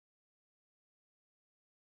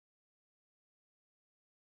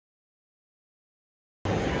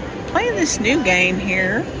playing this new game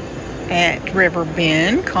here at River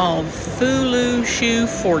Bend called Fulu Shoe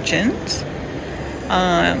Fortunes.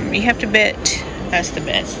 You have to bet, that's the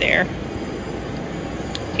bets there.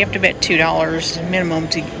 You have to bet $2 minimum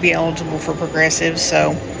to be eligible for Progressive, so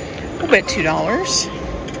we'll bet $2.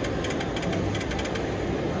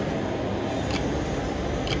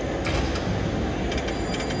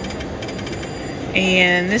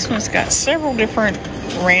 And this one's got several different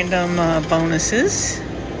random bonuses.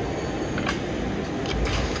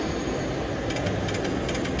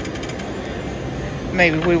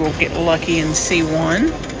 Maybe we will get lucky and see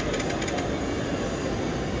one.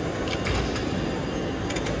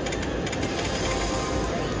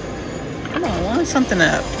 Come on, line something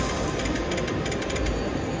up.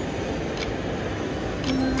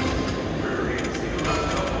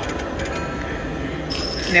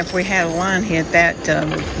 And if we had a line hit, that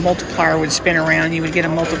multiplier would spin around. You would get a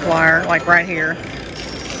multiplier, like right here.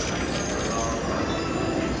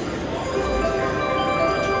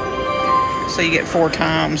 So you get 4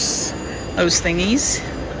 times those thingies.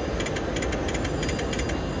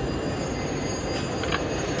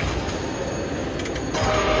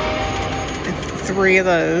 And 3 of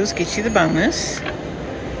those get you the bonus.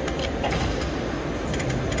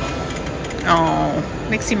 Oh,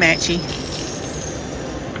 mixy matchy.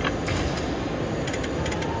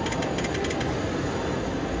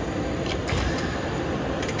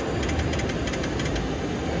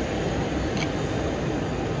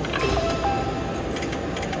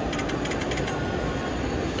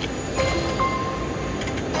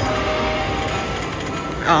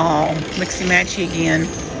 Oh, mixy matchy again.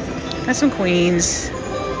 Got some queens.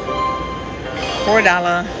 For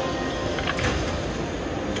 $1.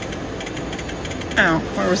 Oh,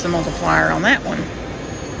 where was the multiplier on that one?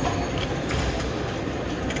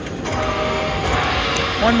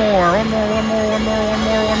 One more.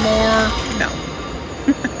 No.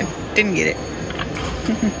 Didn't get it.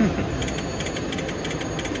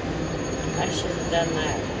 I should have done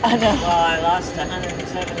that. I know. Well, I lost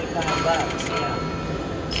 $175, yeah.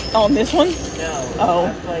 On this one? No. Oh.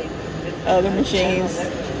 I played other machines.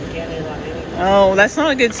 Get it on anything. Oh, that's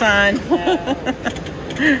not a good sign. No.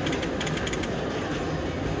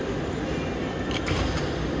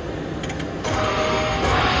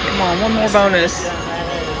 Come on, one more bonus.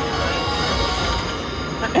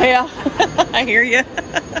 Yeah, I hear you.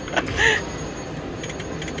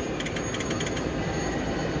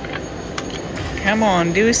 Come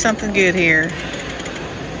on, do something good here.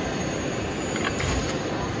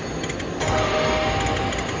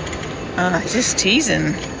 Just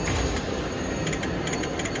teasing.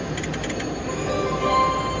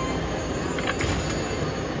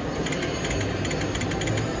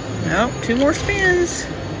 Nope, 2 more spins.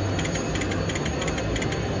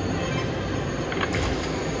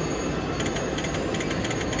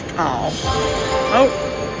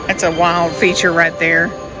 Oh, that's a wild feature right there.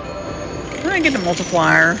 I get the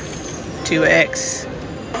multiplier, 2x.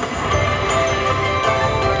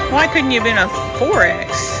 Why couldn't you have been a 4x?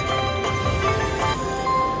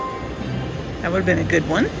 That would have been a good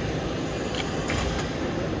one.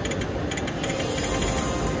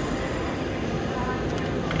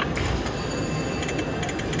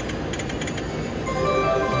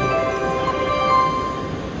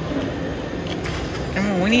 Come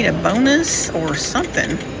on, we need a bonus or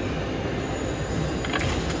something.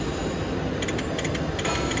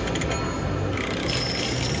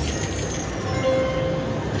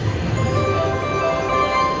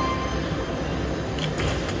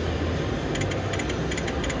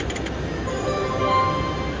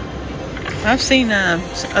 I've seen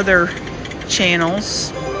other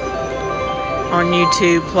channels on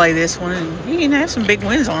YouTube play this one, and you can have some big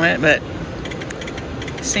wins on it, but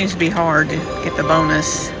it seems to be hard to get the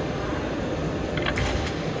bonus.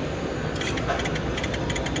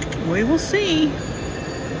 We will see.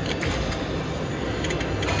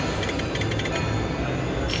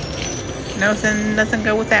 Nothing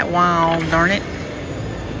go with that wild, darn it.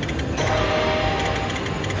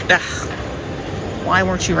 Ugh. Why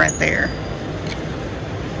weren't you right there?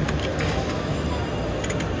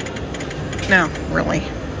 No, really.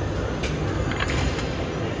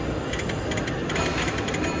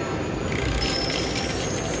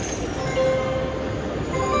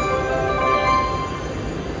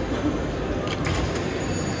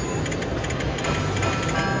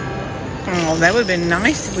 Oh, that would have been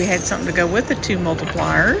nice if we had something to go with the 2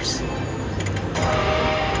 multipliers.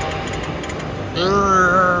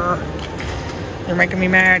 You're making me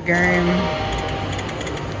mad, game.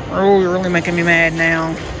 Oh, you're really making me mad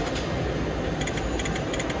now.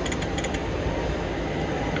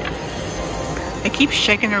 They keep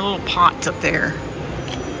shaking their little pots up there.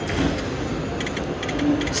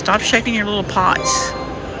 Stop shaking your little pots.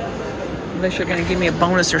 Unless you're going to give me a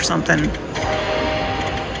bonus or something.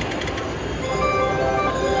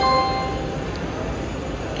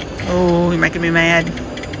 Oh, you're making me mad.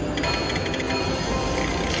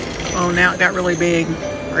 Oh, now it got really big.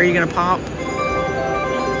 Are you going to pop?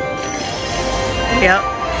 Yep.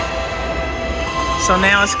 So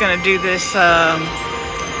now it's going to do this.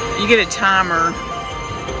 You get a timer.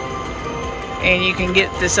 And you can get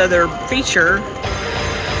this other feature.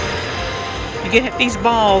 You get these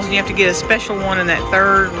balls, and you have to get a special one in that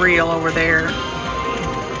third reel over there.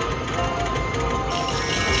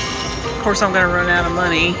 Of course, I'm going to run out of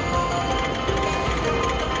money.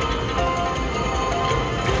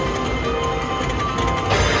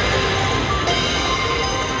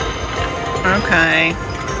 Okay.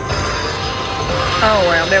 Oh,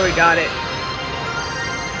 well, there we got it.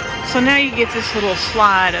 So now you get this little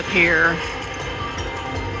slide up here.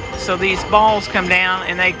 So these balls come down,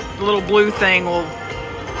 and the little blue thing will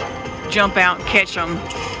jump out and catch them.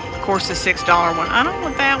 Of course, the $6 one. I don't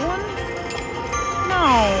want that one.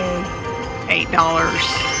 No.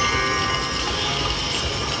 $8.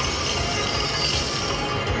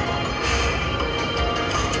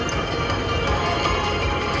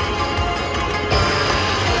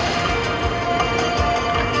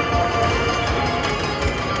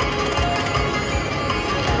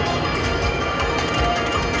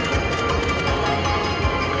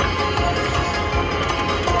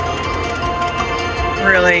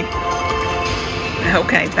 Really?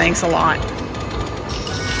 Okay, thanks a lot.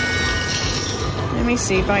 Let me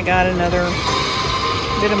see if I got another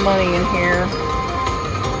bit of money in here.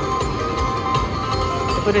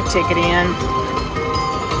 Put a ticket in.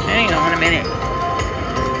 Hang on a minute.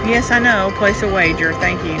 Yes, I know. Place a wager.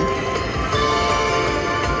 Thank you.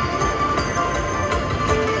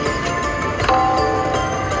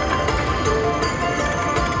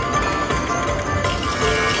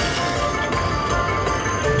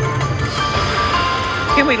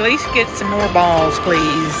 Can we at least get some more balls,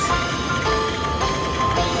 please?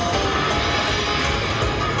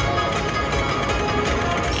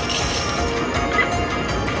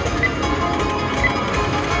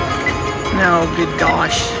 No, good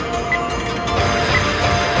gosh.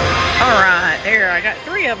 Alright, there, I got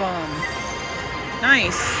 3 of them.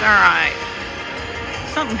 Nice, alright.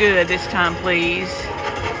 Something good this time, please.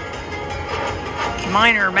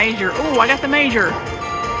 Minor, major. Oh, I got the major.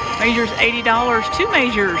 Major's $80, 2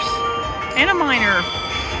 majors, and a minor.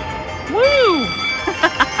 Woo!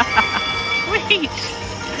 Sweet!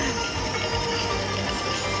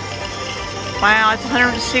 Wow, it's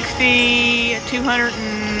 160, 200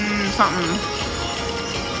 and something.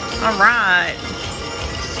 Alright.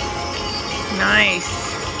 Nice.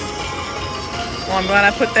 Well, I'm glad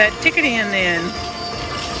I put that ticket in then.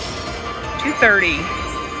 $2.30.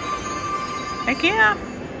 Heck yeah.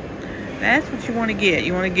 That's what you want to get.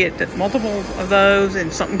 You want to get multiple of those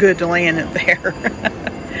and something good to land in there.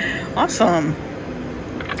 Awesome.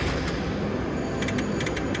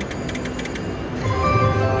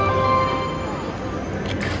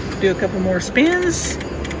 Do a couple more spins.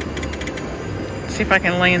 See if I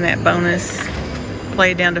can land that bonus.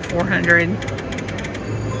 Play it down to 400.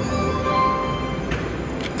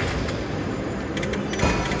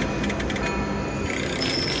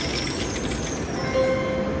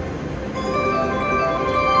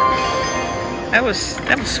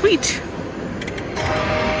 That was sweet.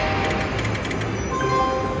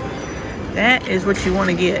 That is what you want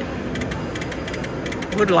to get.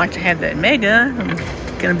 Would like to have that mega. I'm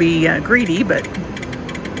gonna be greedy, but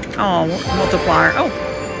oh, multiplier. Oh,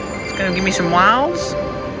 it's gonna give me some wilds.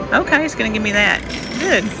 Okay, it's gonna give me that.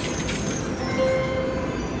 Good.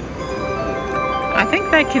 I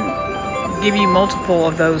think that can give you multiple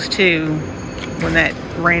of those too when that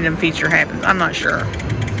random feature happens. I'm not sure.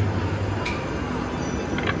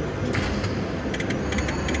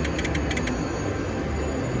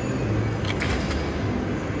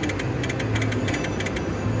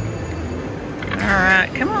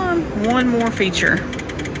 Alright, come on. One more feature.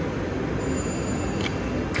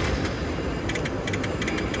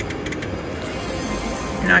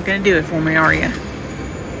 You're not going to do it for me, are you?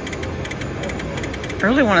 I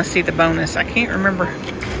really want to see the bonus. I can't remember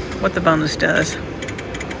what the bonus does.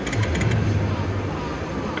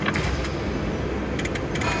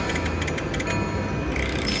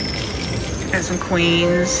 Got some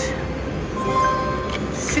queens.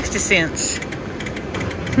 60 cents.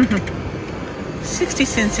 60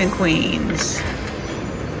 cents in queens.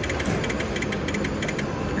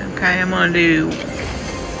 Okay, I'm gonna do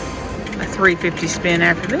a $3.50 spin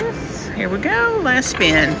after this. Here we go, last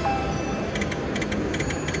spin.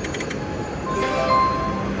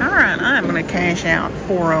 Alright, I'm going to cash out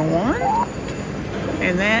 401.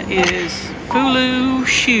 And that is Fulu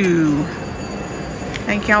Shoe.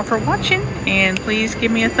 Thank y'all for watching, and please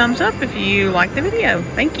give me a thumbs up if you like the video.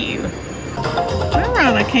 Thank you.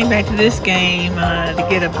 Alright, I came back to this game to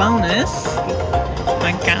get a bonus.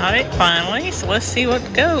 I got it finally, so let's see what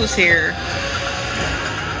goes here.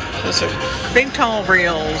 Those are big tall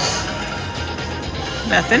reels.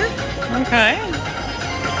 Nothing. Okay.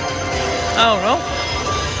 Oh, no.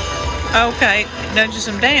 Okay, nudges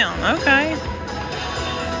them down. Okay.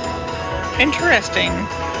 Interesting.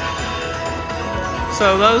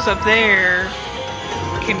 So those up there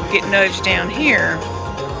can get nudged down here.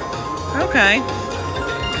 Okay.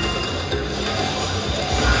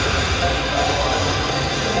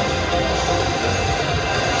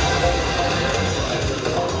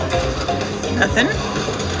 Nothing.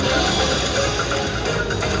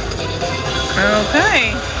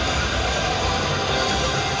 Okay.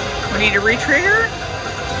 We need a retrigger?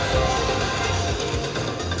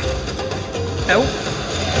 Nope.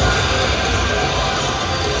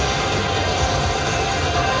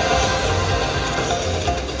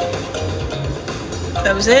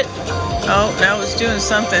 That was it? Oh, that was doing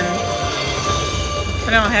something. I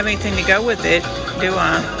don't have anything to go with it, do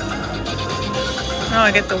I? Oh,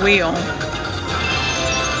 I get the wheel.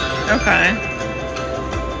 Okay.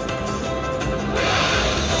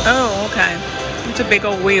 Oh, okay. It's a big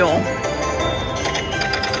old wheel.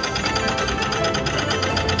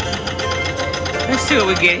 Let's see what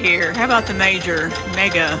we get here. How about the Mega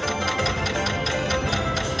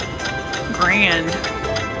Grand?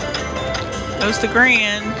 Goes the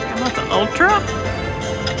Grand. How about the Ultra?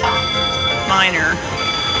 Minor.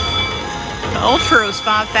 The Ultra is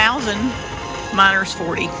 5,000. Minor's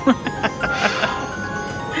 40.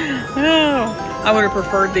 Oh, I would have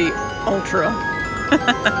preferred the Ultra.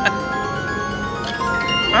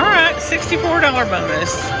 Alright, $64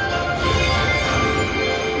 bonus.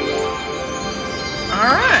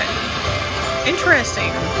 Alright.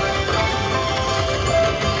 Interesting.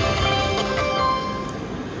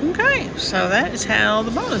 Okay, so that is how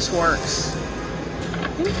the bonus works.